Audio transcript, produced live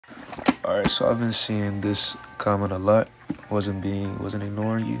All right, so I've been seeing this comment a lot. Wasn't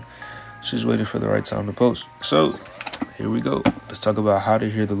ignoring you. Just waiting for the right time to post. So here we go. Let's talk about how to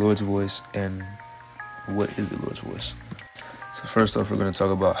hear the Lord's voice and what is the Lord's voice. So first off, we're going to talk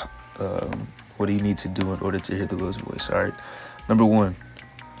about what do you need to do in order to hear the Lord's voice. All right. Number 1,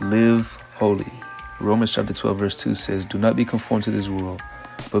 live holy. Romans chapter 12, verse 2 says, "Do not be conformed to this world,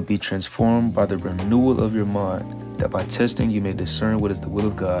 but be transformed by the renewal of your mind, that by testing you may discern what is the will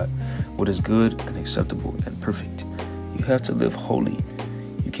of God, what is good and acceptable and perfect." You have to live holy.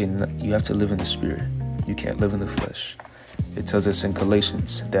 You have to live in the Spirit. You can't live in the flesh. It tells us in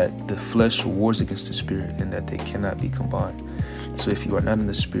Galatians that the flesh wars against the Spirit and that they cannot be combined. So if you are not in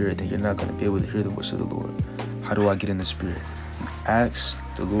the Spirit, then you're not going to be able to hear the voice of the Lord. How do I get in the Spirit? You ask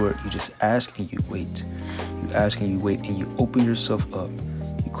the Lord. You just ask and you wait. You ask and you wait and you open yourself up.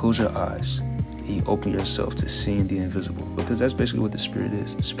 You close your eyes and you open yourself to seeing the invisible, because that's basically what the Spirit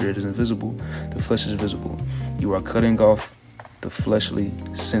is. The Spirit is invisible. The flesh is visible. You are cutting off the fleshly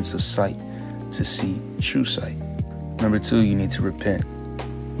sense of sight to see true sight. Number 2, you need to repent.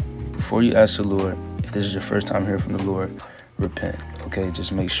 Before you ask the Lord, if this is your first time hearing from the Lord, repent, okay?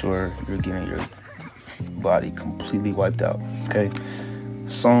 Just make sure you're getting your body completely wiped out, okay?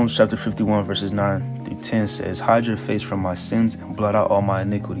 Psalms chapter 51, verses 9 through 10 says, "Hide your face from my sins and blot out all my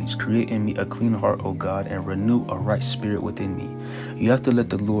iniquities. Create in me a clean heart, O God, and renew a right spirit within me." You have to let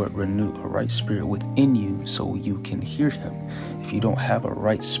the Lord renew a right spirit within you so you can hear him. If you don't have a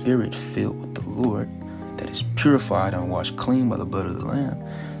right spirit filled with the Lord that is purified and washed clean by the blood of the Lamb,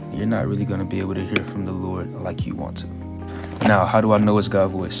 you're not really going to be able to hear from the Lord like you want to. Now, how do I know it's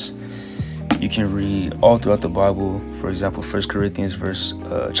God's voice? You can read all throughout the Bible. For example, 1 Corinthians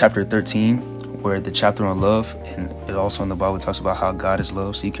chapter 13, where the chapter on love, and it also in the Bible talks about how God is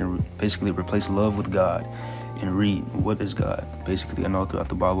love. So you can basically replace love with God and read what is God, basically, and all throughout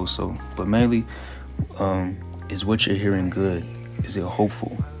the Bible. So, but mainly, is what you're hearing good? Is it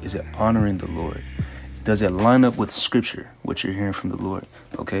hopeful? Is it honoring the Lord? Does it line up with Scripture, what you're hearing from the Lord?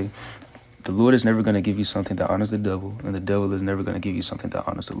 Okay. The Lord is never going to give you something that honors the devil, and the devil is never going to give you something that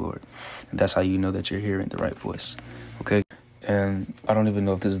honors the Lord. And that's how you know that you're hearing the right voice, okay? And I don't even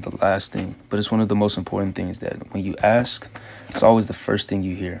know if this is the last thing, but it's one of the most important things that when you ask, it's always the first thing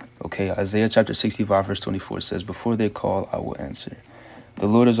you hear, okay? Isaiah chapter 65, verse 24 says, "Before they call, I will answer." The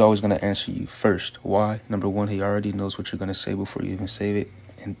Lord is always going to answer you first. Why? Number 1, he already knows what you're going to say before you even say it,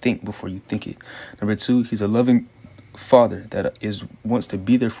 and think before you think it. Number 2, he's a loving Father that wants to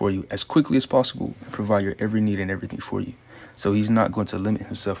be there for you as quickly as possible and provide your every need and everything for you. So he's not going to limit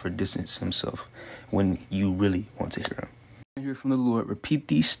himself or distance himself when you really want to hear him. Hear from the Lord. Repeat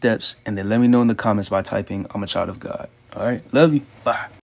these steps and then let me know in the comments by typing, "I'm a child of God." All right. Love you. Bye.